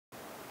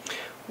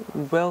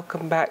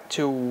Welcome back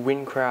to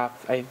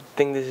WynnCraft. I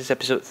think this is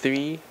episode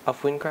 3 of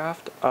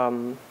WynnCraft.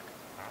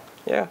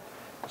 Yeah.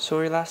 So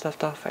we last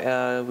left off,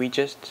 we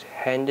just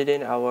handed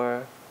in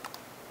our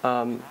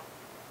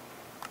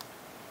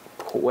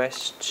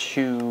quest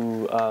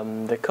to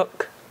the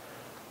cook,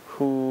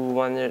 who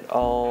wanted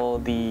all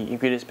the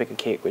ingredients to make a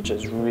cake, which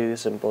is really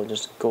simple.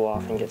 Just go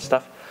off and get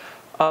stuff.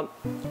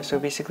 So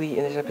basically,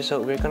 in this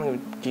episode, we're gonna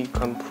be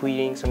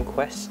completing some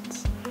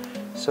quests.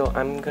 So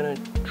I'm gonna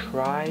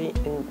try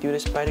and do the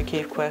spider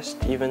cave quest,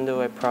 even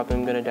though I probably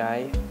am gonna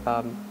die.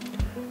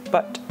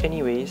 But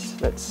anyways,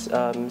 let's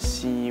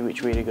see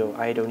which way to go.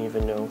 I don't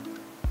even know.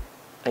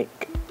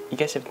 Like, you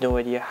guys have no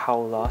idea how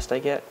lost I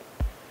get.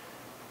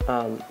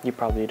 You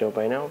probably don't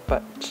by now,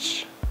 but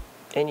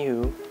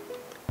anywho,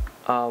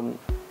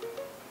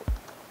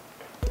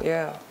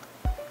 yeah.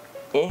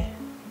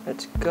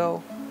 Let's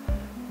go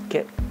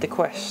get the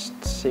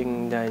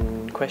questing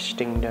done.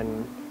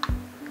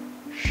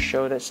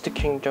 So that's the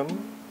kingdom.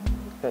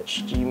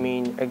 That's the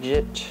main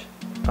exit.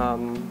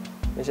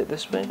 Is it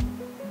this way?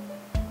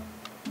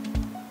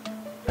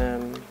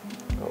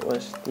 What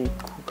was the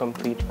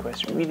complete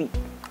quest? Really,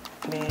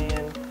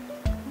 man.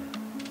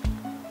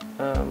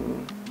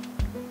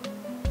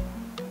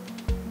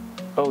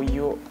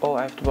 Oh,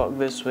 I have to walk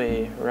this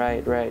way.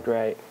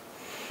 Right.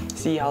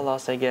 See how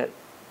lost I get?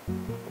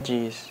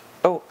 Jeez.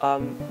 Oh,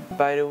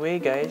 by the way,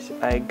 guys,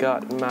 I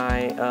got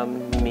my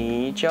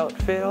mage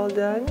outfit all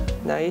done,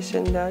 nice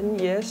and done.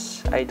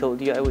 Yes, I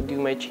told you I would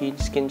do my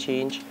skin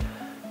change.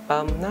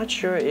 Not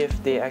sure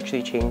if they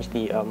actually changed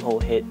the whole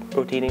head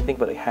rotating thing,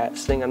 but like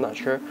hats thing. I'm not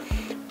sure,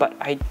 but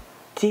I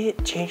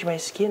did change my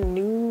skin.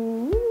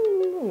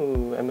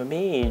 Ooh, I'm a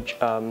mage.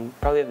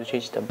 Probably have to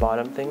change the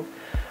bottom thing,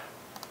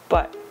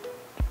 but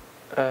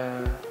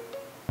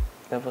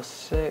level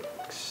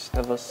 6,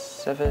 level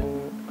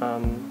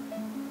 7.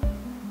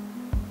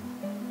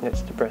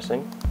 That's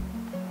depressing.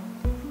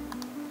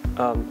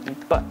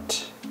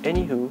 But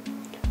anywho,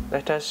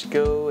 let us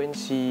go and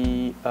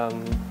see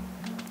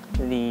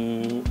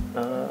the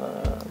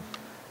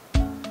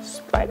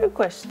spider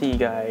questy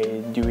guy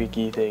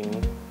doohickey thing.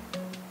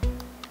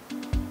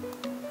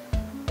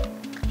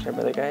 Sorry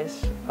about that,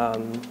 guys.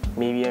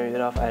 Maybe I read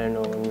it off. I don't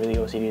know. I'm really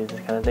OCD with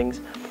these kind of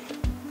things.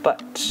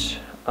 But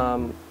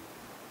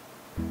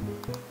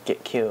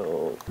get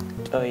killed.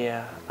 Oh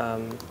yeah.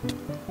 My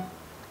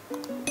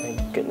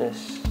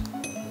goodness.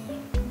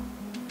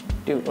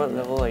 Dude, what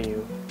level are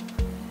you?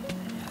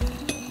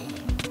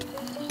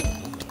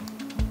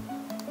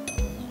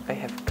 I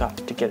have got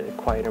to get a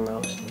quieter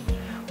mouse.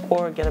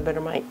 Or get a better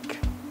mic,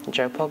 which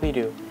I'll probably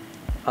do.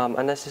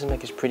 Unless this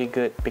mic is pretty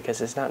good, because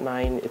it's not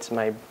mine, it's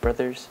my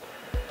brother's.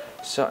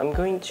 So I'm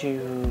going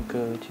to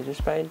go to the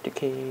spider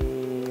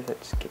cave.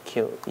 Let's get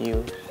killed.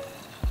 You.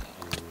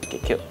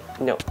 Get killed.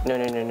 No.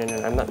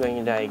 I'm not going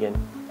to die again.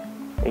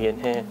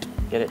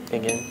 Get it?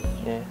 Again?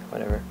 Yeah,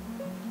 whatever.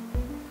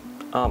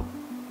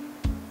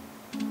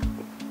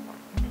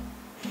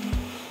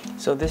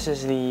 So this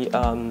is the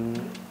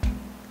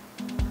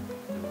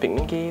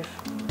pigment cave.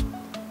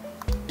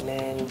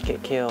 Man,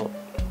 get killed.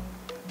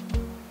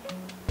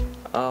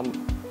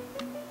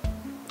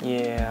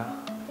 Yeah.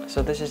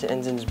 So this is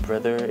Ensign's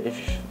brother. If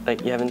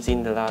like you haven't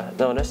seen the last,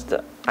 no, that's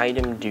the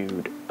item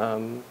dude. I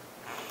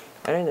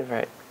don't know if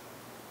right.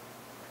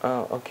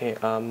 Oh, okay.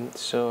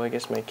 So I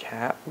guess my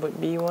cap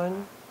would be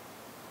one.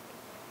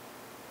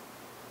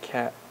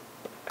 Cap,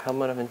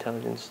 helmet of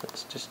intelligence.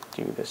 Let's just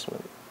do this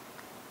one.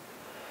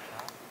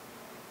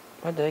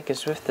 What the heck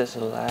is with this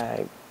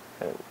lag?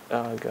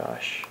 Oh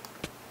gosh.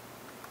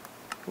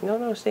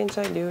 No, stay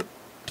inside, dude.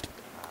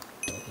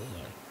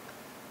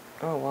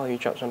 Oh wow, you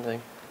dropped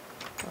something.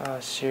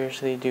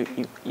 Seriously, dude,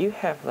 you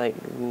have like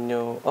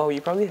no. Oh,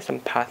 you probably have some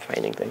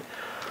pathfinding thing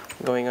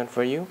going on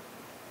for you.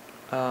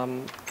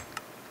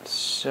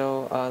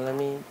 So let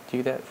me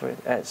do that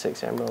at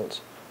 6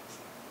 emeralds.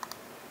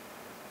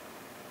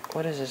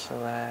 What is this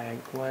lag?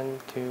 1,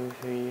 2,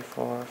 3,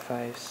 4,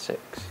 5,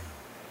 6.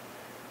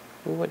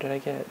 Ooh, what did I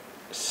get?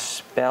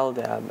 Spell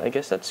dab. I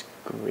guess that's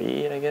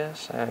great, I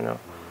guess. I don't know.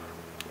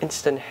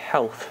 Instant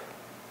health.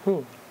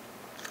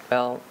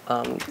 Well,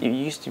 you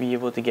used to be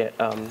able to get,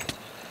 oh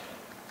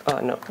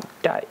no,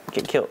 die.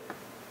 Get killed.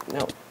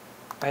 No.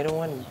 I don't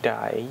want to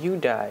die. You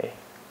die.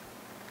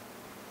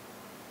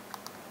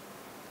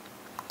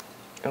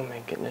 Oh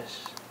my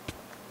goodness.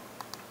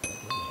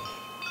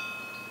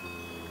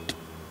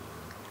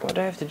 What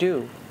do I have to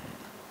do?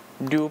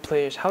 Dual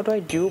players. How do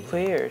I dual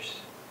players?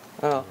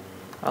 Oh,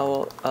 I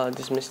will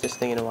dismiss this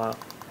thing in a while.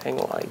 Hang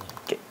on while I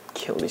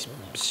kill these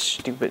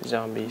stupid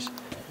zombies.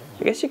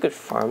 I guess you could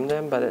farm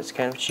them, but that's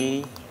kind of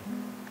cheaty.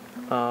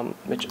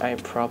 Which I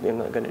probably am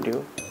not gonna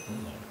do.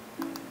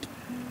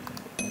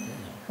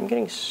 I'm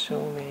getting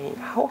so many.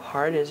 How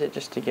hard is it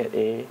just to get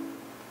a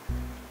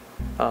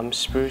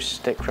spruce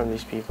stick from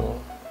these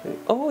people?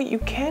 Oh, you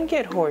can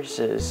get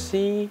horses.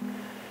 See,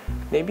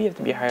 maybe you have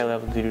to be higher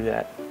level to do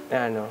that.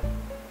 I don't know.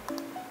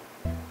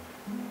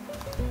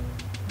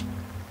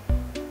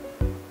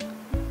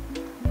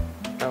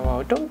 Oh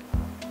wow, don't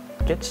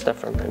get stuff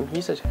from him.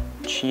 He's a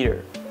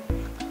cheater.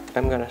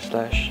 I'm gonna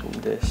slash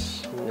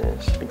this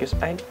because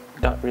I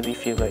don't really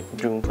feel like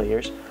doing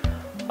players.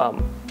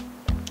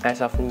 As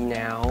of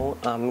now,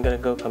 I'm gonna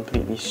go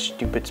completely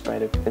stupid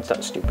spider. It's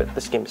not stupid,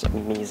 this game is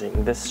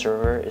amazing. This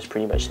server is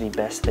pretty much the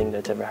best thing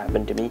that's ever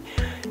happened to me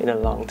in a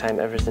long time,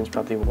 ever since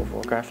probably World of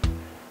Warcraft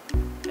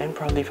and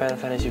probably Final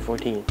Fantasy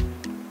 14.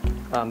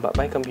 But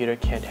my computer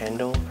can't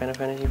handle Final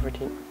Fantasy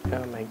 14.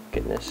 Oh my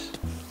goodness.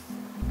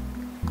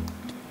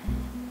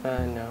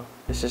 No,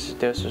 this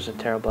was a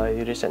terrible idea. I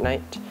do this at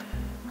night.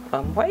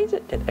 Why is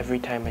it that every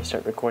time I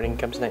start recording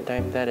comes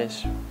nighttime? That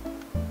is,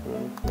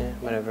 yeah,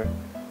 whatever.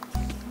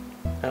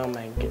 Oh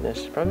my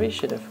goodness, probably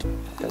should have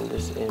done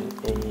this in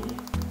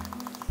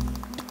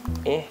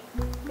a...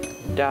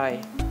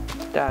 Die.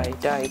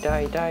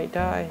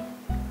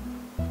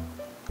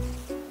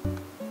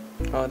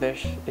 Oh,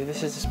 this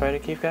is the spider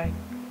cave guy?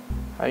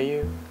 Are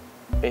you?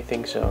 I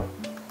think so.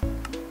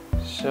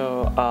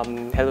 So,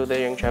 hello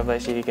there, young traveler. I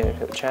see you can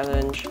accept the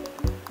challenge.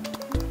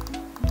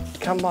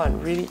 Come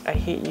on, really? I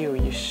hate you,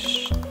 you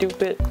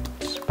stupid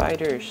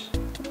spiders.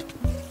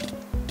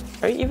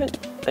 Are you even,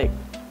 like...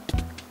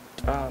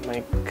 Oh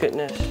my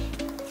goodness.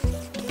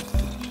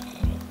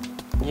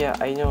 Yeah,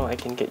 I know I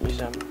can get you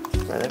some.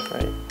 Right, left,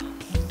 right.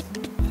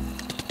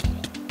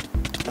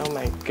 Oh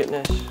my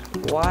goodness.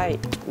 Why?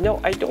 No,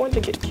 I don't want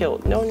to get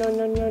killed. No.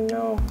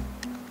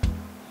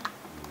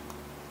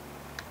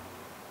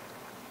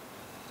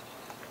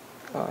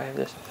 Oh, I have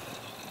this.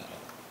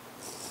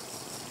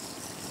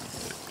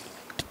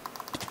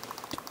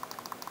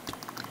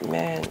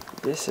 Man,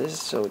 this is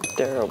so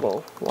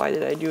terrible. Why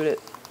did I do that?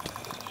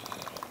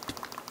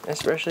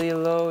 Especially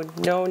load.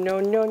 No.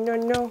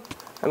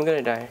 I'm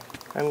gonna die.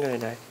 No,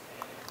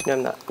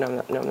 I'm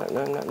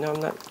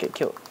not. Get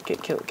killed.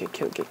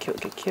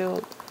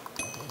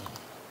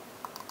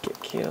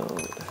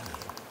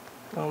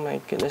 Oh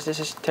my goodness, this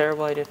is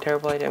terrible idea.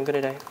 I'm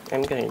gonna die.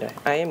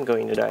 I am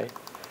going to die.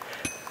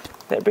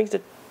 That brings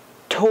the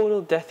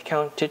total death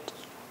count to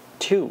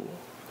 2,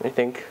 I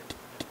think.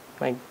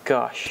 My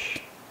gosh.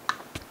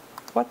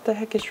 What the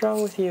heck is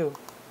wrong with you?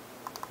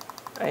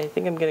 I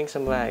think I'm getting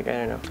some lag, I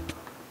don't know.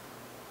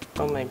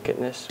 Oh my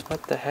goodness,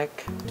 what the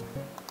heck?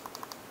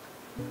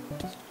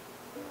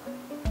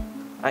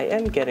 I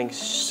am getting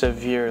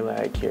severe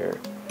lag here.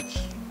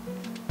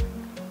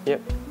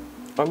 Yep.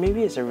 Or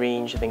maybe it's a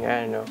range thing,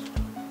 I don't know.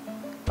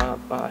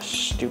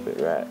 Stupid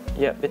rat.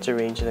 Yep, it's a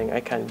range thing, I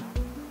can't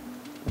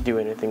do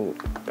anything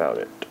about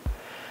it.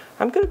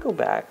 I'm gonna go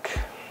back.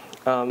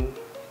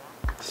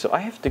 So I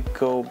have to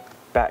go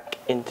back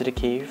into the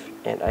cave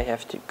and I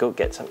have to go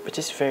get some, which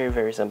is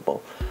very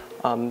simple.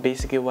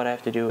 Basically what I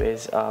have to do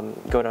is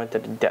go down to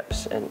the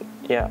depths and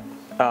yeah,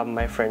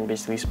 my friend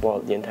basically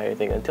spoiled the entire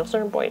thing until a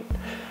certain point.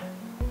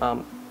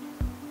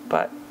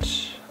 But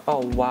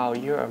oh wow,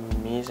 you're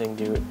amazing,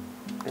 dude.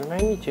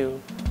 Remind me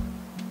to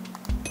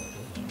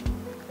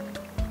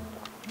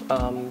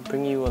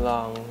bring you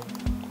along.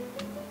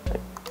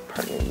 Like,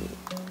 pardon me.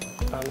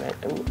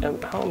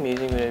 How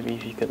amazing would it be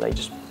if you could like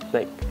just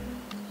like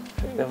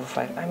level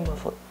 5? I'm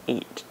level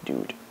 8,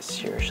 dude.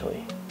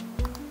 Seriously.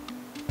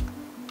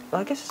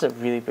 Well, I guess it's a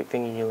really big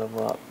thing when you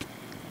level up.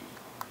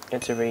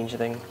 It's a range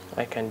thing.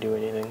 I can't do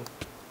anything.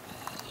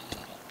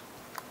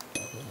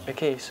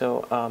 Okay,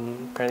 so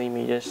apparently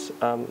mages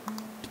are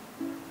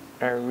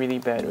really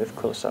bad with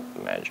close-up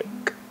magic.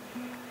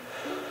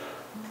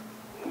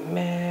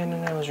 Man,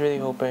 and I was really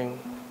hoping.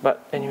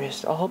 But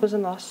anyways, all hope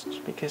isn't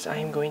lost because I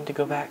am going to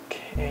go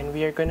back and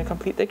we are going to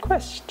complete the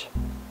quest.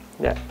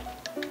 That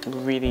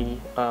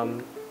really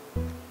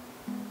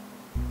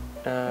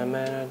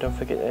man, don't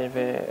forget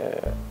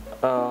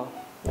oh,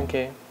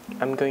 okay.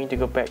 I'm going to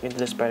go back into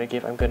the spider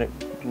cave. I'm gonna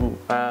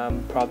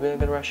probably not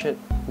gonna rush it.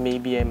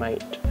 Maybe I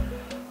might.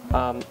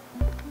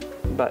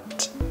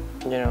 But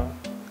you know,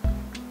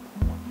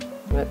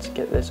 let's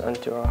get this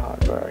onto our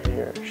hotbar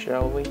here,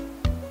 shall we?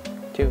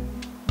 Two,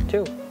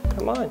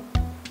 come on,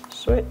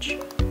 switch.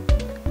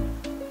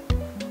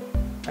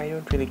 I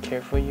don't really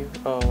care for you.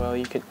 Oh well,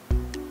 you could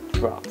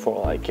drop for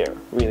all I care.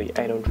 Really,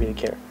 I don't really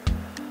care.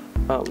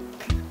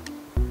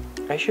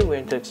 I should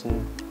wait until it's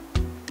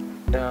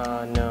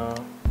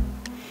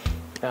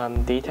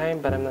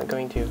daytime, but I'm not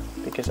going to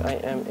because I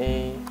am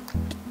a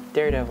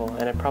daredevil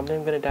and I probably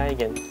am gonna die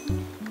again.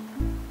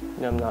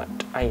 No, I'm not.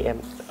 I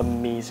am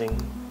amazing.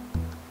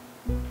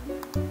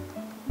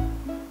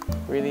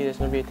 Really, there's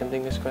nobody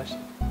attempting this quest?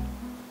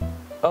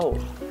 Oh,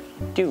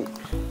 dude,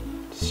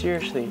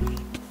 seriously.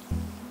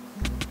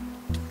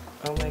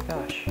 Oh my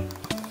gosh.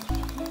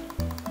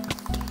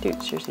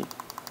 Dude, seriously.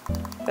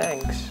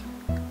 Thanks.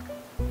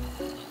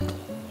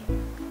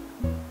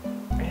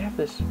 I have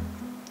this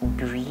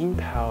green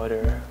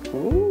powder.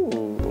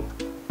 Ooh.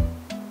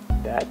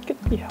 That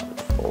could be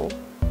helpful.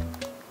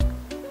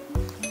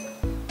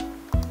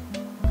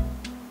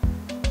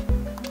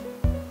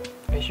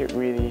 I should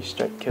really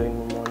start killing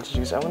more monsters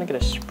because I want to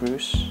get a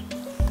spruce.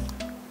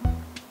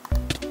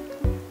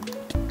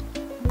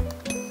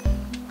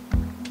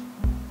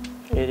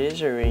 It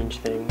is a range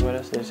thing. What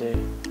else does it say?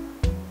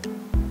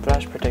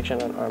 Flash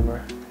protection on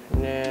armor.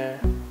 Nah.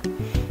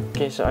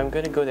 Okay, so I'm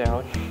gonna go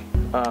down.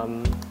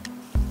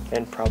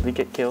 and probably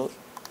get killed.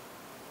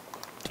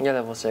 Yeah,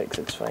 level 6,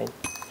 it's fine.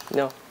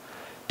 No.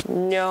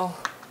 No.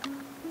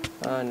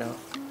 Oh no.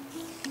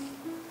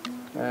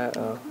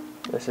 Uh-oh.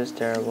 This is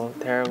terrible.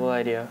 Terrible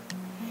idea.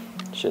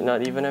 Should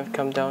not even have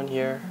come down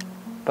here.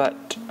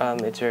 But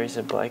it's very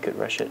simple. I could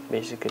rush it.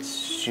 Basically, it's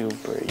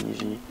super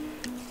easy.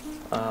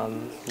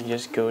 You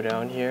just go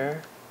down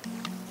here.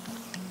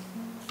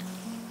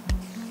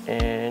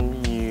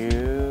 And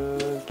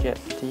you get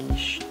the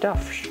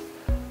stuff.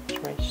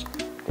 My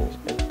thing's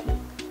empty.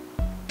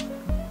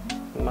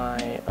 My,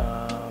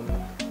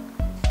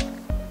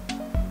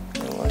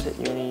 what was it?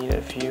 You only needed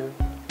a few.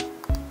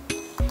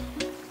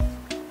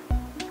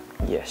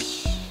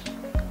 Yes.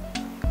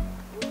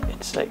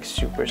 It's like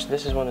super. So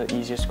this is one of the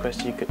easiest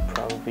quests you could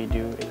probably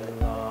do in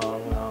a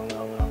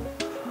long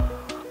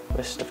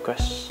list of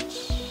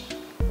quests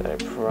that I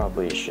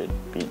probably should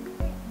be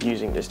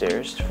using the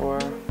stairs for.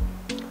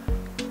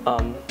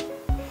 Oh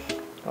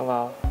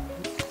wow.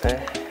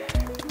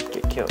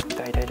 Get killed.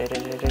 Die. No,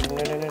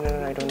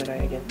 I don't wanna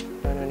die again.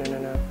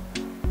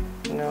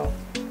 No.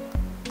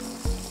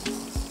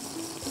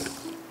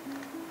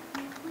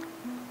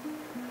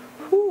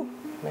 Whew.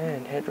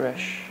 Man, head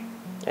rush.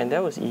 And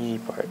that was the easy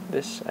part.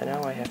 This,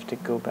 now I have to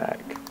go back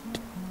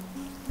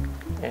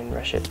and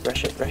rush it.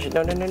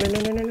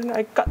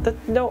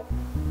 No,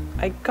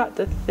 I got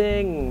the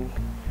thing.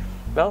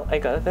 Well, I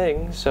got the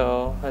thing,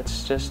 so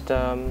let's just,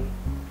 where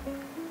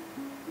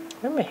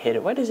am I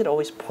headed? Why does it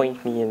always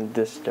point me in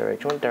this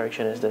direction? What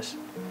direction is this?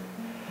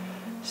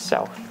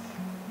 South.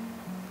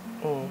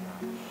 Well,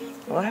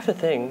 I have the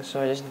thing, so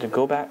I just need to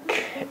go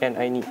back, and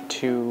I need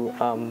to,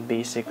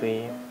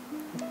 basically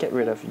get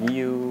rid of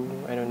you.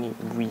 I don't need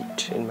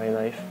wheat in my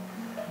life.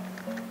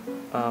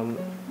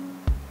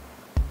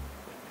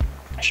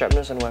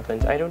 Sharpness on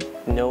weapons. I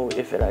don't know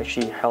if it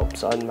actually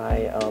helps on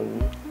my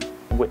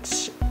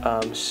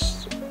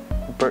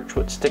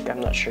birchwood stick. I'm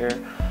not sure.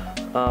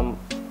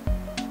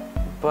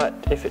 But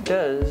if it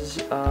does,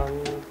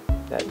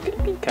 that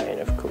could be kind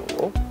of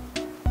cool.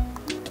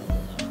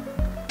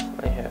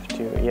 I have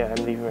to. Yeah,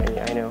 I'm leaving right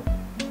here. I know.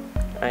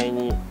 I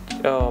need.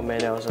 Oh man,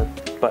 that was a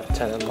butt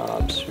ton of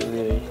mobs.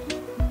 Really.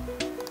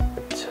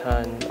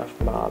 Ton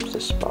of mobs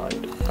just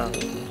spawned.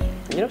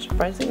 You know,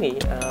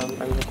 surprisingly,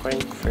 I'm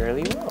recording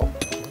fairly well.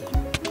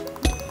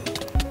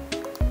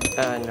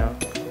 No.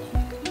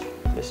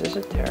 This is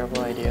a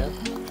terrible idea.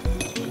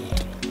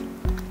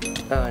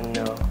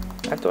 No.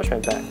 I have to watch my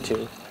back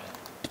too.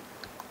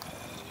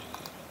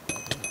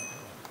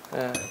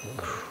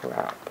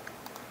 Crap.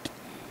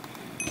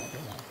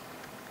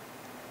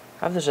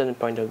 After a certain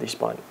point of they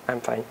spawn,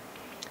 I'm fine.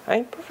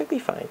 I'm perfectly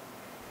fine.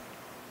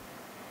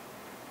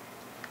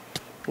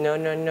 No.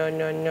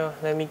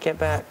 Let me get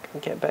back.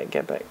 Get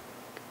back.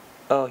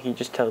 Oh, he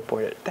just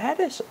teleported. That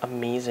is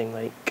amazing.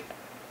 Like,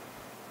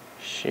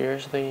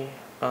 seriously.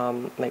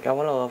 Like, I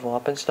want to level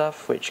up and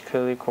stuff, which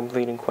clearly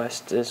completing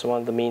quests is one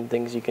of the main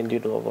things you can do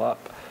to level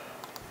up.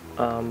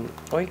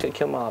 Or you could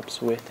kill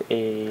mobs with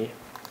a,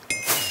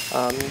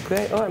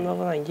 great. Oh, I'm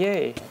level 9.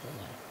 Yay.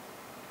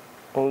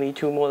 Only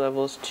 2 more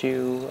levels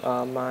to,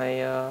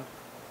 my,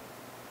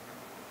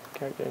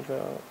 character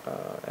info.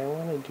 I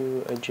want to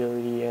do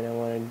agility and I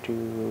want to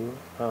do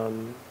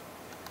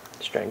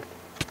strength.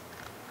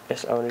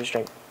 Yes, I want to do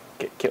strength.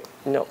 Get killed.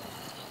 No.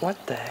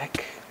 What the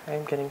heck?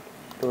 I'm getting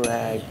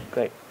lag.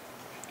 Like,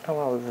 oh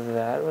wow,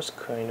 that was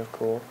kind of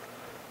cool.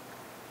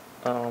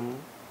 I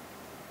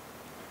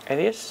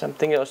guess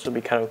something else would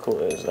be kind of cool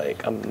is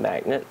like a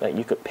magnet. Like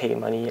you could pay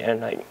money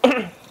and like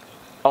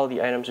all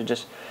the items would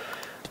just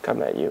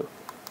come at you.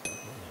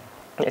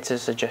 It's a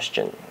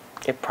suggestion.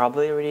 It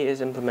probably already is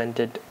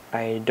implemented.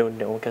 I don't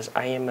know because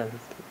I am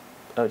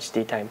it's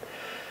daytime,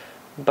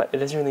 but it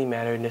doesn't really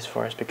matter in this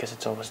forest because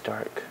it's always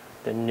dark.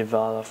 The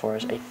Nivala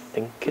forest, I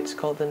think it's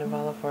called the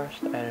Nivala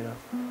forest. I don't know.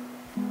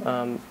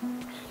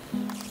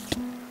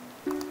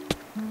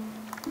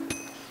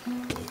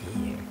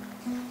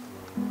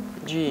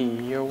 Gee,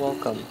 you're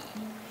welcome.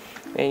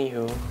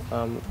 Anywho,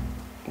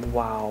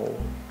 wow.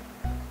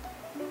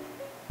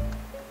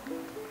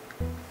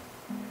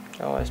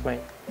 Oh, that's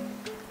mine.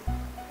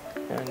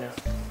 Oh no.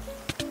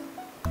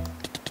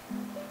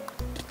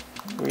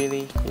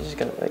 Really? You're just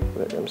gonna like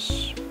let them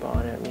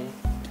spawn at me?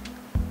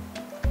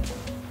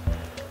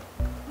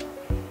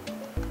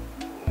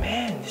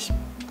 Man, this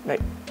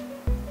like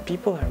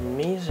people are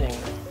amazing.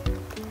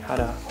 How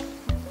to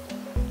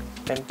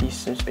empty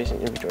some space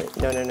in inventory.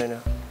 No.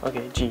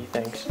 Okay, gee,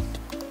 thanks.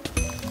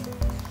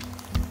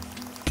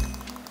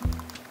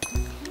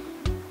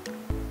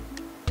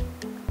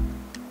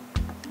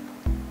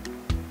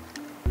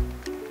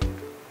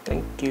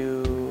 Thank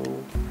you.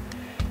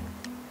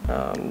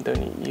 Don't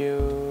need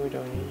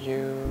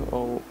you.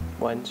 Oh,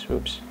 once,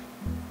 oops.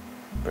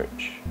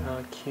 Birch.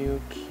 Q.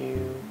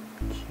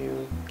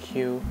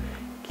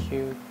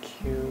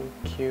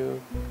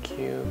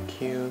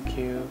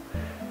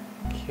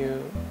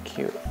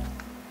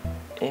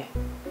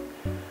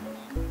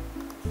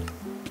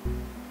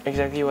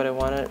 Exactly what I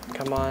wanted.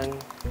 Come on.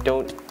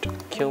 Don't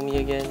kill me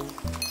again.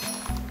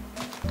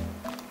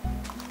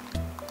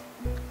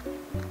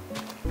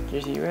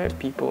 Seriously, where are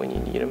people when you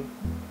need them?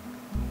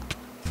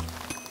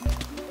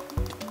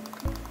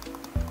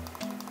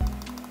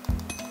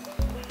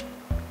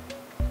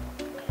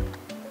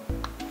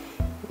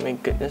 My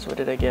goodness, what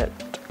did I get?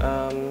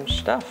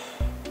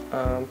 Stuff.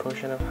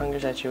 Potion of hunger,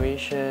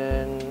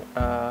 saturation,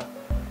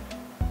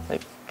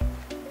 like,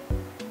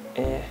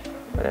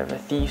 whatever,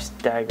 thief's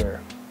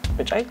dagger,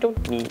 which I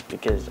don't need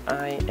because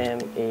I am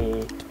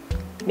a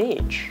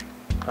mage.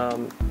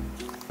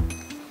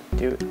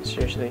 Dude,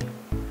 seriously.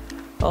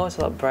 Oh, it's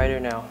a lot brighter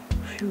now.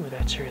 Phew,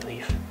 that's a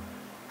relief.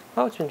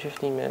 Oh, it's been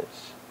 15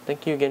 minutes.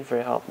 Thank you again for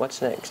your help. What's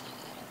next?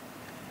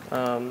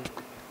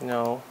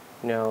 No,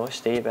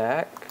 stay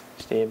back,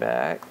 stay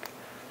back,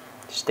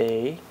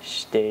 stay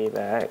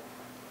back.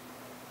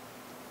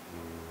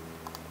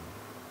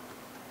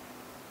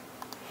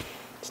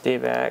 Stay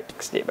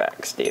back, stay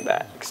back, stay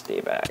back,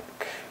 stay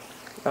back.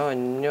 Oh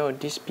no,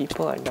 these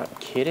people are not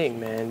kidding,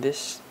 man.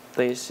 This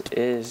place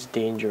is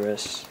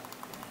dangerous.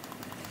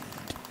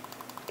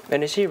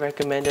 And I see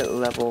recommended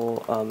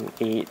level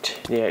 8,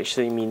 they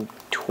actually mean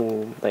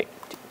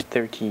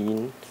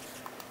 13.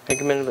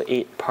 Recommended level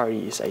 8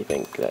 parties, I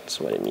think that's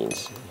what it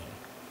means.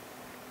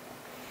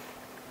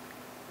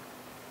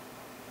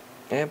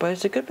 Yeah, but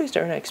it's a good place to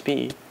earn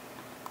XP.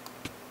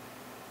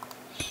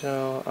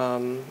 So,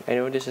 I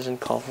know this isn't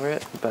called for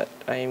it, but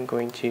I am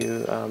going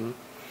to,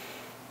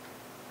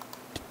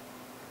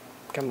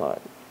 come on.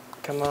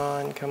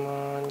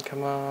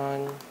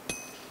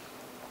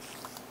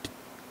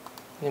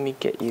 Let me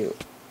get you.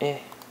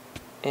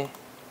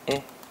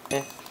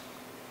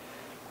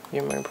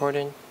 You're more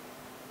important.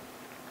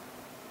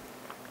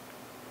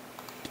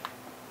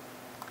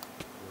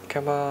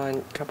 Come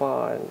on.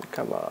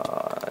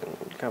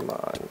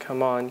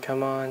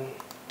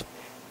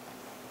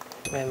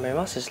 Man, my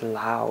mouse is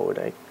loud.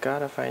 I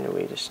gotta find a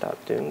way to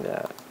stop doing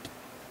that.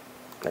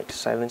 Like,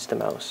 silence the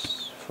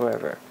mouse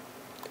forever.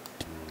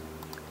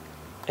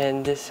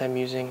 And this, I'm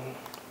using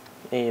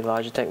a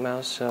Logitech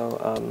mouse, so,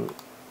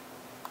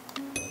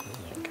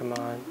 come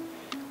on.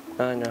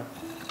 Oh no.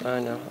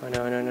 No.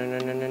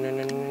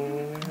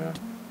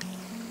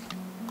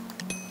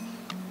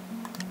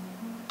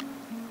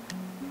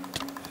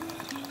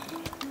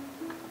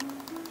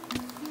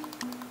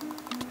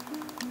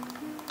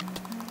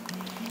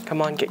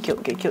 Come on, get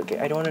killed. I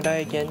don't want to die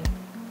again.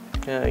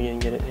 No, you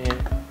didn't get it. Yeah.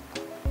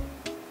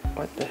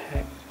 What the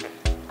heck?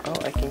 Oh,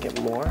 I can get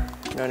more?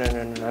 No.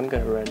 I'm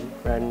gonna run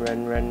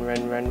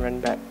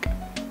back.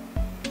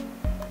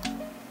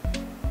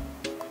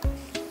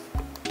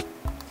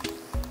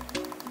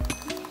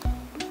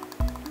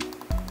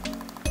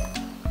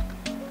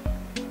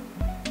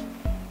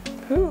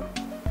 Whew.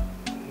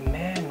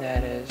 Man,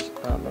 that is.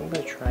 I'm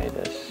gonna try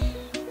this.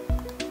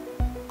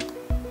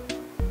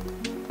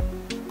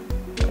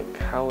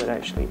 How it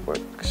actually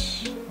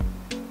works.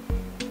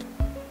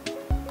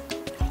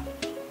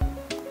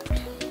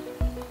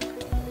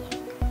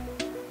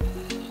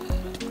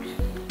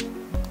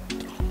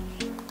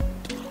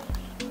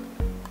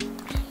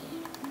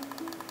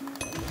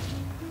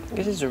 I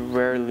guess it's a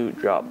rare loot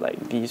drop,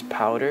 like these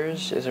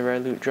powders is a rare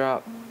loot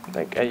drop.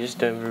 Like, I just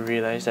didn't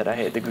realize that I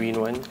hit the green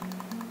one.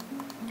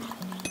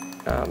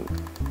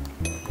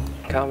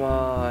 Come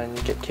on,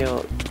 get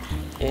killed.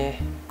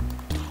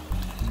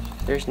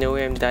 There's no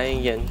way I'm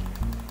dying again.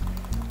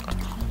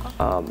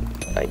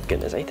 My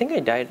goodness, I think I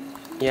died.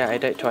 Yeah, I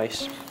died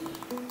twice.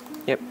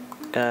 Yep.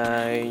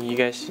 You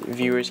guys,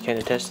 viewers, can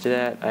attest to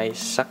that. I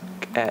suck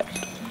at,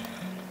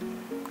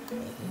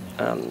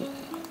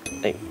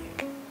 like,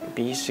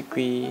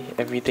 basically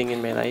everything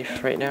in my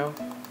life right now.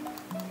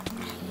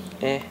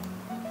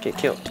 Get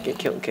killed.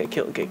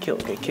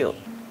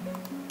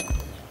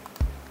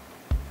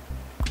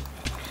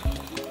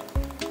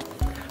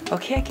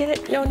 Okay, I get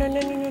it. No.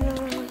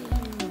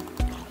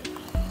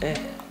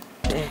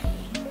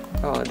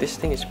 Oh, this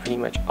thing is pretty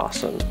much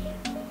awesome.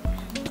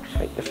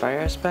 Like, the fire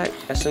aspect,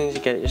 as soon as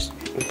you get it, just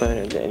implement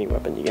it into any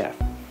weapon you have.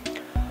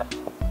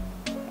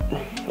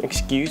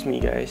 Excuse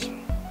me, guys.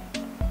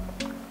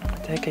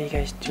 What the heck are you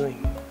guys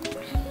doing?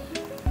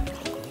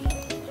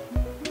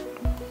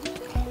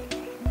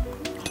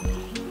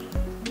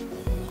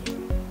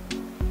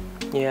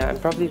 Yeah, I'm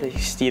probably like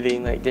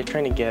stealing, like they're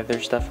trying to gather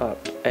stuff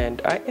up,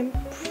 and I am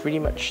pretty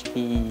much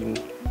the,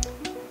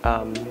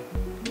 I'm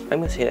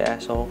gonna say the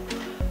asshole,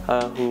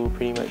 who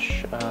pretty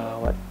much,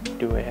 what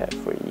do I have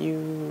for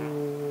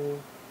you?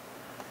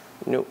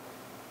 Nope,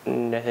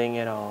 nothing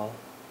at all.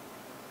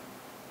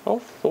 Oh,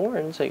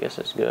 thorns, I guess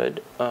that's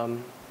good, but,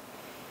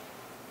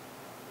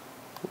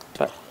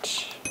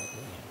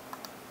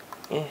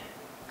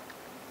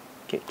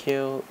 get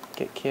killed,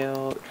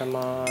 come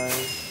on.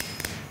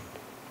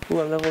 Ooh,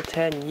 I'm level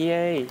 10,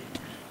 yay!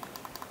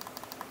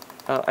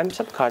 I'm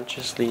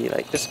subconsciously,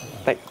 like, this,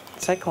 like,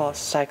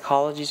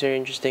 psychology is very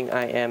interesting.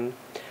 I am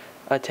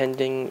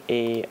attending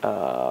a,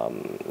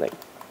 like,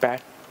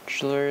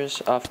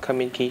 bachelor's of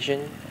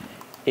communication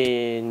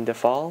in the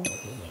fall.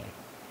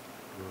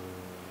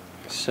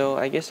 So,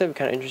 I guess that'd be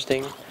kind of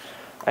interesting.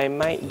 I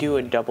might do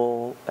a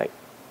double, like,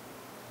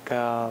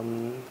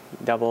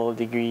 double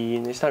degree,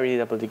 and it's not really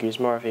double degree, it's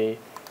more of a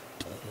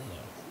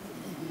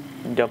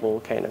double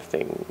kind of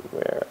thing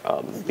where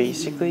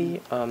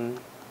basically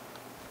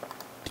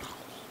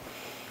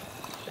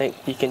like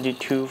you can do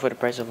 2 for the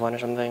price of 1 or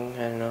something.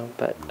 I don't know,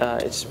 but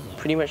it's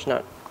pretty much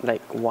not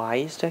like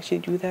wise to actually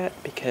do that,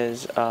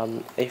 because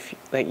if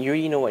like you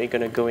already know what you're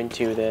gonna go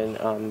into, then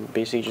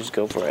basically just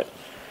go for it.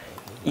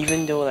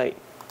 Even though like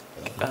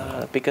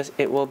because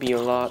it will be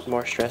a lot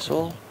more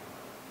stressful.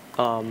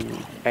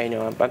 I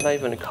know I'm not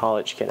even a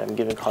college kid. I'm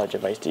giving college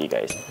advice to you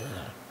guys.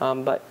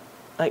 But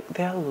like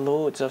there are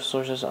loads of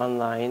sources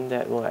online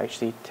that will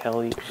actually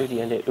tell you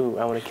the end. Ooh,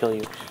 I want to kill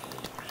you.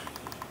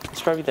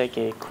 It's probably like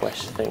a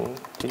quest thing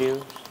to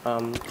do.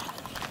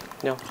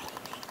 No.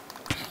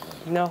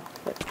 No.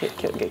 Get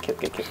killed.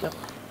 No.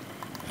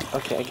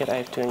 Okay, I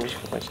have 200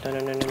 points. No.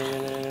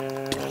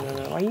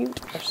 Why you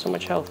have so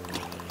much health?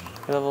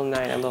 You're level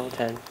 9. I'm level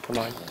 10. Come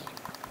on.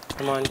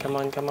 Come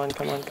on.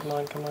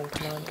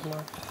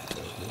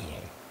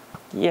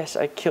 Yes,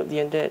 I killed the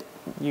undead.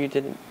 You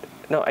didn't.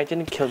 No, I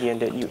didn't kill the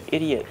undead. You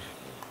idiot.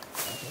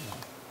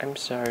 I'm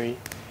sorry.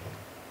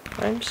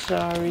 I'm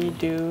sorry,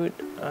 dude.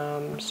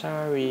 I'm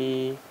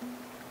sorry.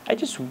 I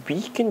just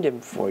weakened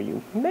him for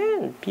you.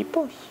 Man,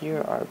 people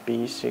here are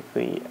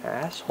basically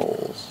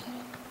assholes.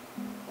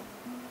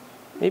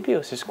 Maybe it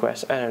was his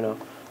quest. I don't know.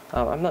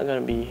 I'm not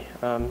gonna be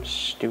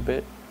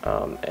stupid.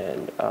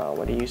 And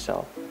what do you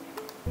sell?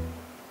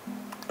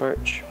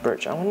 Birch.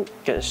 I want to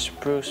get a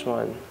spruce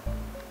one.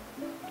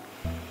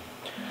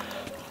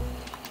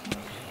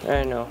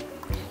 I don't know.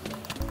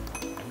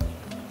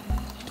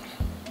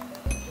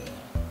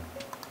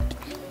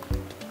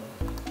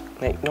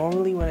 Like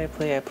normally when I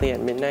play at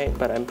midnight,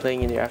 but I'm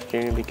playing in the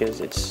afternoon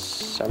because it's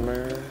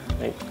summer.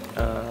 Like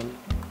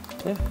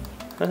yeah.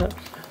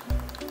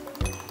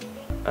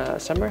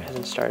 Summer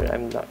hasn't started.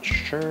 I'm not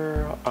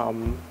sure.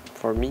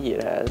 For me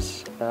it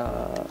has.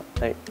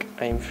 Like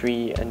I'm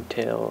free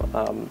until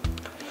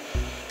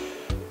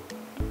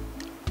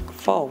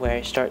fall, where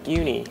I start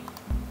uni.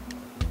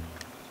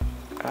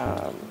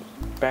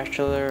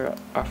 Bachelor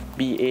of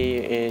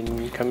BA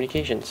in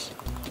Communications.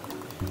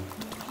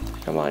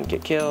 Come on,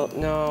 get killed.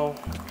 No.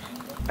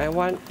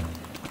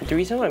 The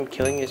reason why I'm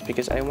killing is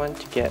because I want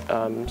to get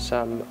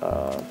some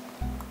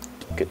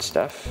good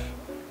stuff.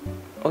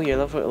 Oh, you're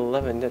level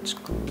 11. That's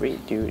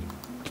great, dude.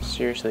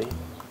 Seriously.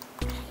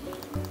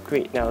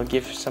 Great. Now I'll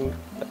give some.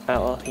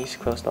 Well, he's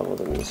close level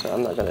to me, so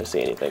I'm not gonna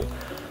say anything.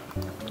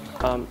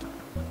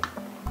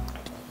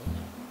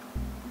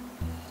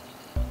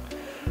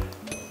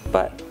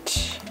 But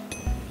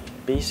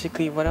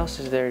basically, what else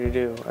is there to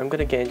do? I'm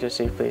gonna get into a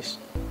safe place.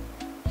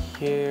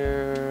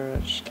 Here,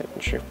 let's get into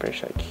a safe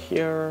place like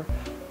here.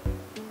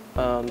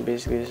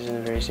 Basically, this isn't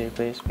a very safe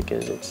place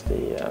because it's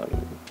the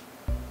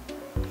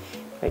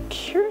like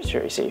here is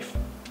very safe.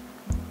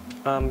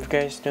 If you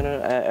guys don't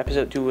know,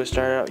 episode 2 will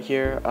start out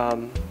here,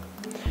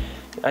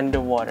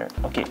 underwater.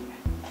 Okay,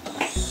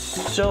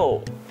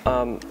 so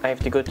I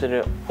have to go to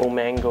the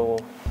Omango.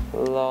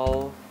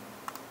 Lol.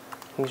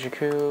 Things are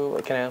cool.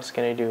 What else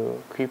can I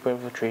do? Creeper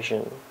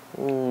infiltration.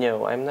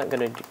 No, I'm not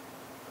gonna do.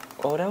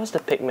 Oh, that was the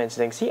pigments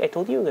thing. See, I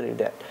told you I'm gonna do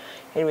that.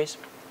 Anyways,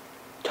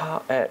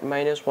 top at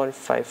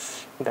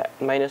 -1.5. That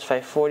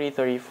 -540,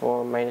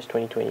 34,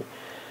 -2020,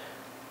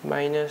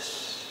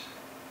 minus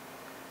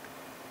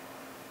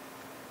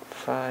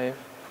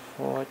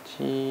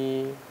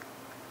 540,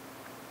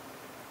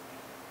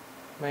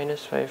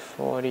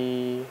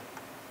 -540,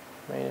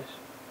 minus.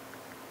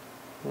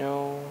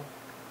 No,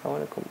 I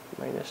want to go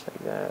minus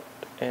like that,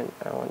 and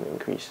I want to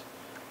increase.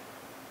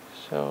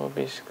 So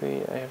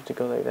basically, I have to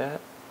go like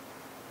that.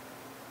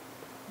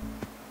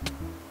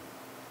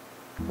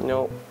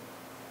 No,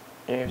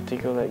 I have to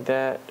go like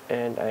that,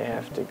 and I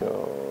have to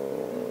go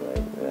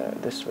like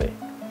that this way.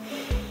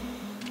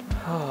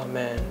 Oh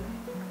man.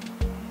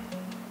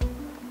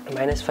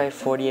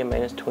 -540 and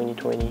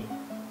 -2020.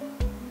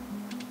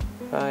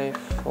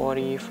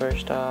 540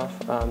 first off.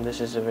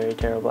 This is a very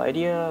terrible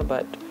idea,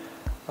 but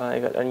I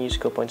got unused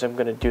skill points. I'm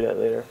gonna do that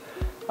later.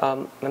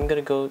 I'm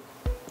gonna go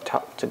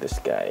talk to this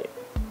guy.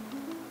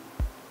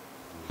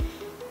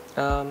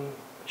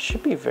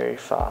 Should be very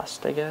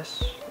fast, I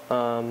guess.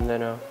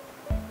 No.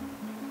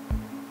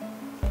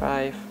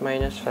 5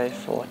 minus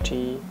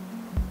 540.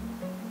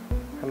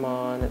 Come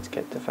on, let's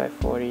get to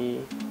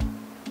 540.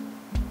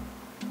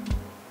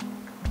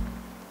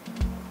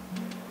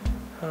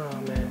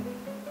 Oh man.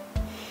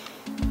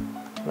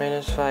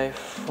 Minus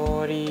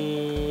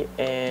 540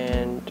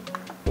 and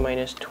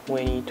minus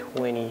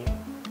 2020,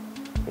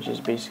 which is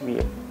basically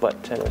a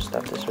butt ton of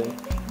stuff this way.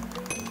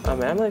 I'm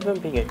not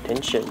even paying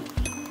attention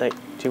like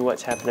to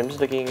what's happening. I'm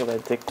just looking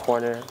at the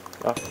corner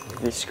of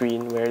the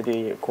screen where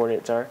the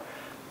coordinates are.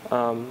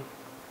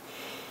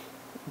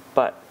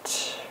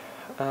 But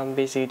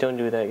basically don't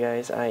do that,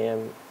 guys. I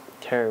am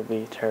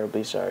terribly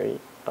sorry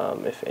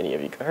if any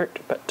of you got hurt,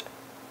 but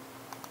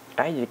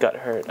I got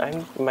hurt.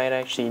 I might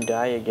actually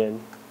die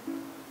again.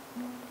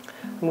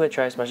 I'm gonna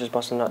try as much as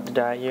possible not to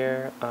die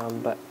here,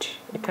 but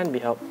it can be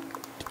helped.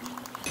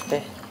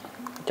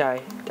 Die,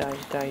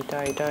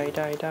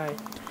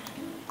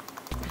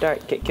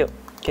 get killed.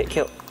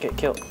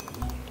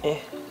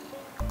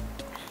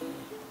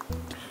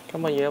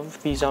 Come on, you level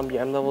 3 zombie,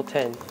 I'm level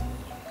 10.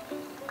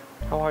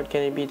 How hard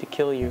can it be to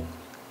kill you?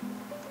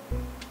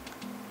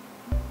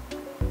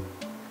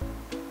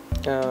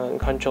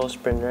 Control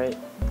sprint, right?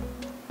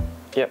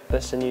 Yep,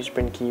 that's the new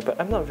sprint key, but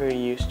I'm not very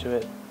used to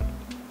it.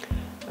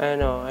 I don't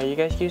know, are you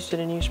guys used to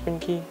the new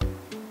sprint key?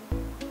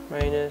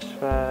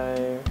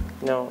 -5...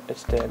 No,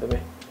 it's the other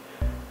way.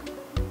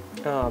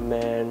 Oh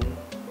man,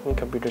 my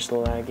computer's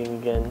lagging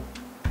again.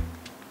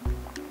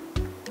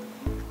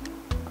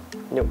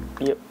 Nope,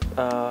 yep,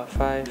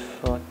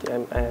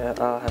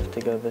 540, I'll have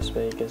to go this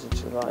way because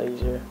it's a lot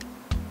easier.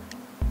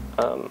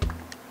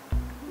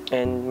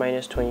 And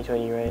minus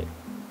 2020, right?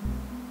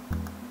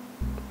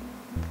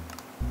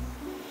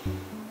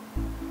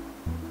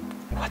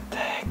 What the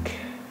heck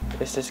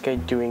is this guy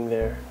doing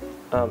there?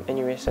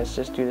 Anyways, let's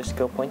just do the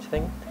skill points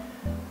thing.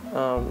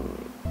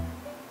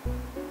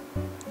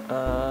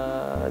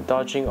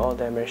 Dodging all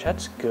damage,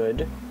 that's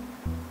good.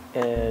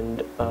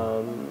 And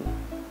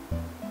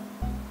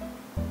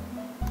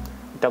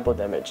double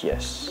damage,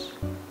 yes.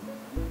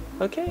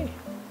 Okay.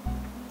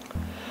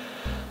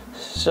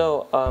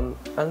 So,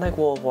 unlike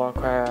World of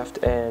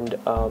Warcraft and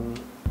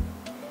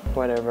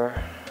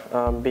whatever,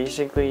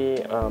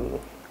 basically,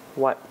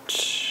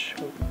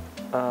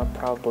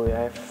 probably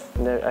I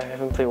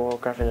haven't played World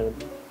of Warcraft in a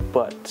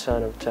butt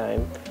ton of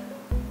time.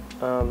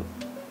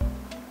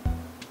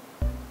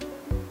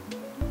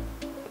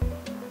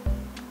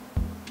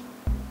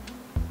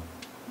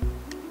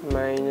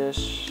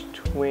 Minus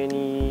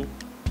 20.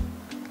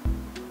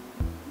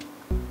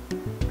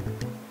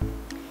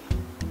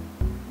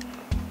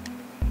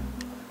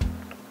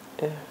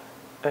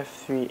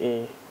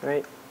 F3A,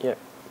 right? Yep.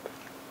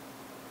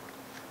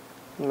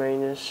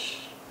 Minus.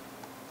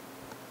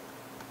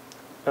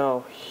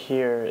 Oh,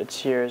 here.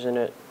 It's here, isn't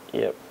it?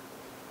 Yep.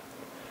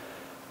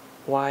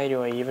 Why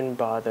do I even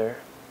bother?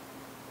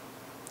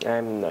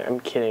 I'm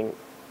kidding.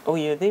 Oh,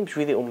 your name's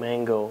really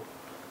Omango.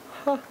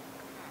 Huh.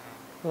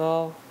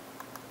 Well,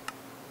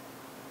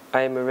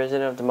 I am a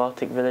resident of the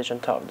Maltic village on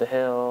top of the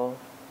hill.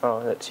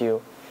 Oh, that's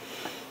you.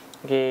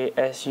 Okay,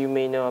 as you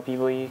may know,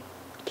 people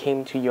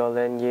came to your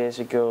land years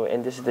ago,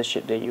 and this is the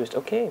ship they used.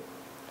 Okay.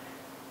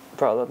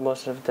 Probably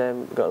most of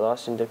them got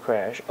lost in the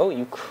crash. Oh,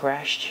 you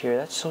crashed here.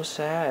 That's so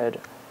sad.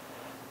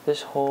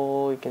 This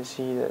hole, you can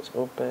see that's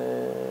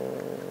open.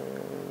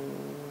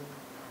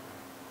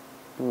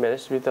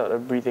 That's without a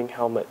breathing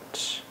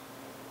helmet.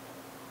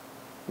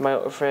 My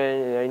old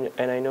friend,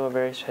 and I know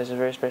has a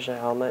very special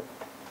helmet.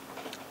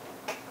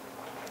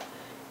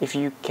 If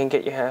you can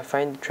get your hand,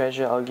 find the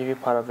treasure, I'll give you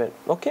part of it.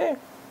 Okay.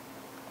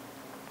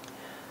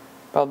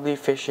 Probably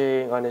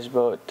fishing on his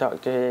boat.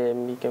 Talk to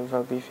him. He can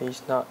probably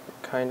face not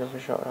kind of a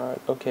short heart.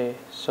 Okay,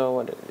 so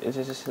what is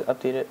this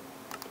updated?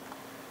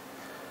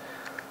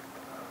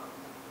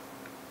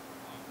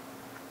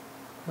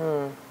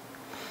 I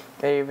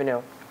don't even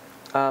know.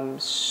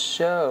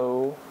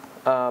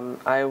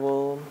 I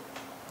will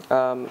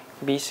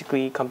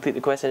basically complete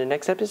the quest in the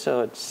next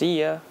episode.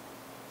 See ya.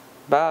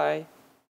 Bye.